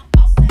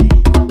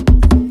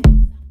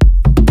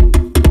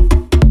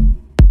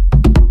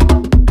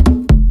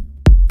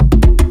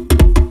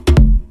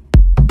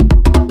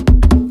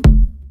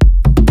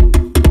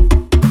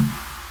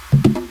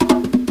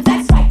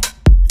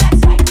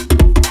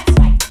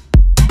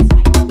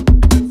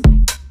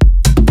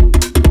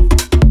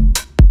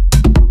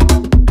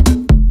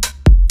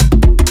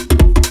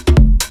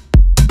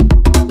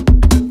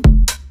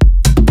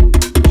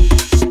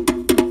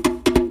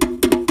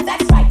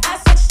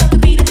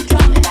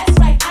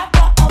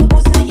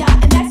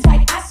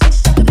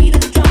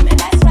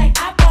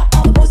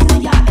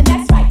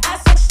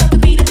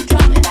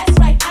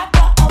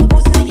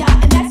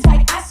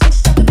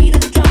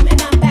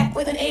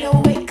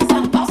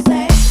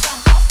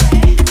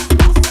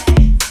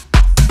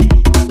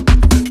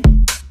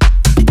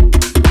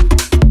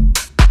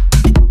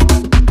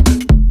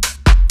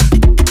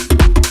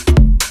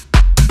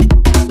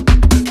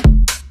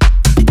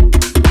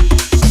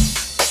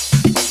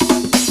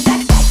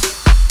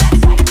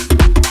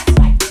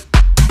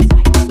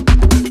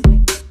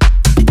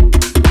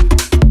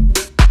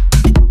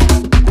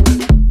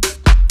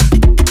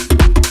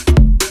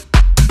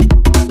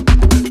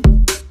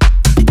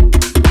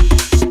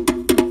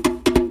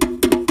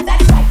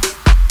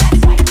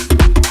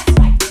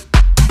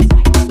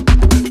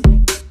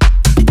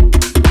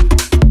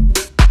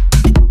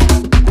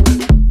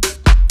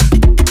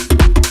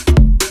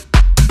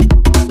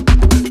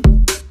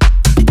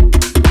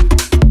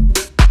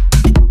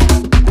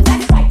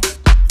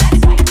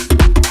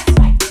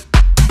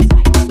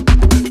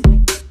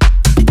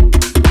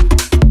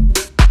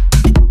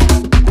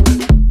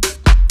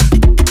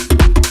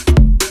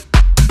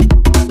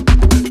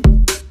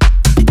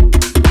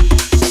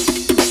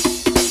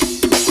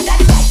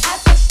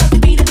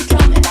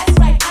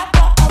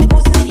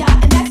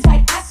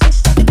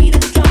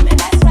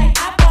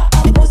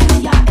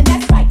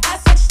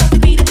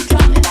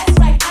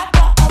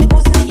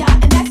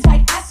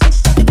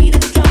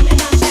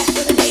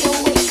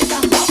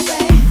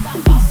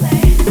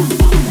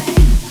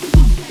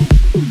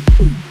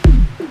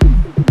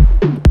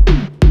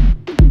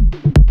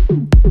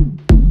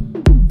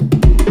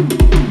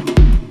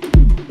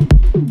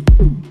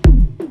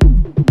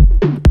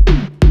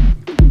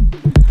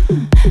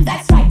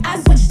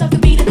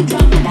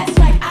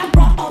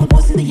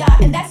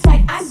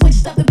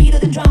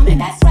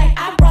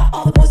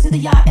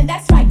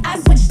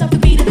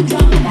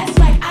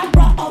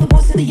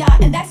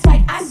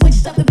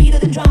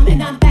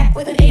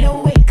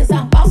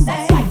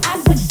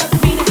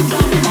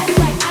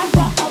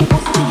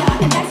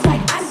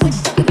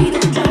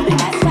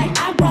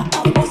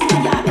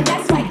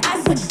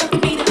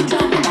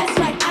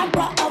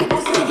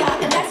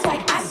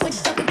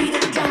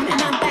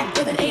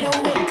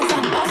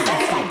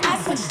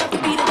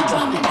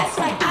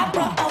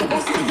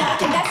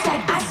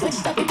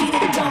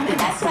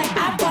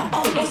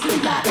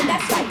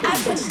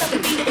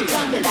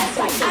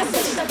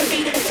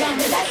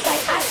 'Cause I'm